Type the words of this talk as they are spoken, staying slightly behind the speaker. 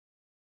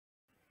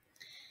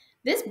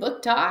This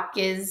book talk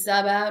is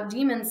about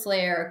Demon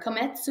Slayer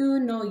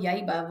Kimetsu no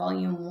Yaiba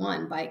Volume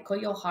 1 by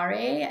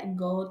Koyoharu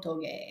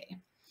Gotouge.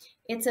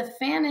 It's a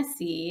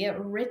fantasy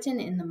written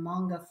in the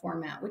manga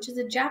format, which is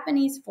a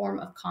Japanese form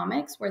of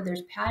comics where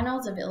there's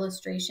panels of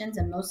illustrations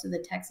and most of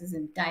the text is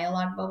in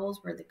dialogue bubbles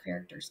where the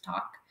characters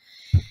talk.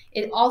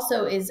 It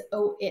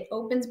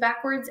opens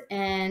backwards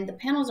and the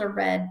panels are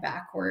read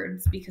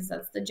backwards because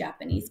that's the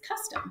Japanese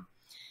custom.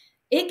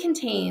 It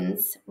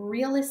contains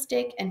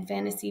realistic and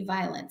fantasy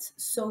violence,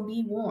 so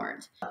be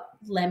warned.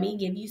 Let me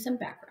give you some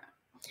background.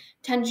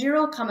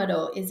 Tanjiro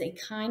Kamado is a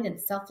kind and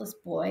selfless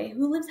boy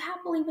who lives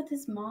happily with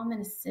his mom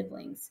and his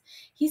siblings.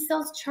 He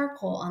sells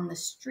charcoal on the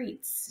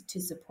streets to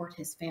support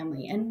his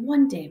family, and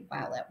one day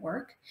while at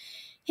work,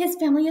 his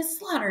family is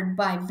slaughtered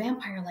by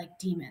vampire-like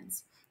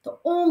demons. The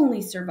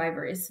only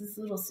survivor is his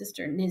little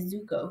sister,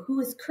 Nezuko, who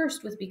is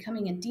cursed with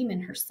becoming a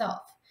demon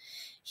herself.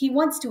 He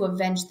wants to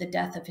avenge the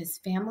death of his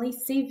family,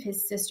 save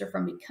his sister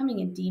from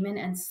becoming a demon,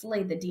 and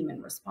slay the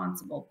demon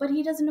responsible, but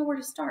he doesn't know where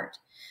to start.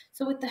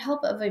 So with the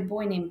help of a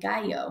boy named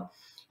Gaio,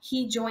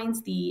 he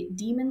joins the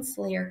Demon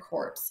Slayer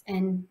Corps,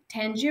 and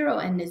Tanjiro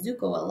and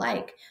Nezuko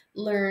alike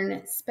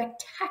learn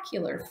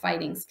spectacular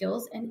fighting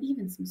skills and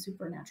even some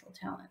supernatural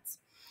talents.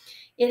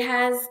 It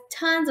has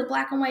tons of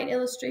black and white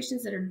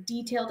illustrations that are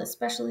detailed,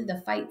 especially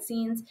the fight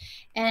scenes,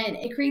 and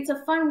it creates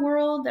a fun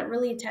world that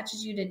really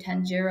attaches you to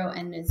Tanjiro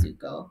and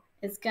Nezuko.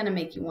 It's going to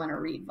make you want to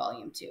read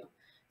volume 2.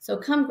 So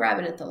come grab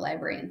it at the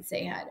library and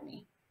say hi to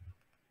me.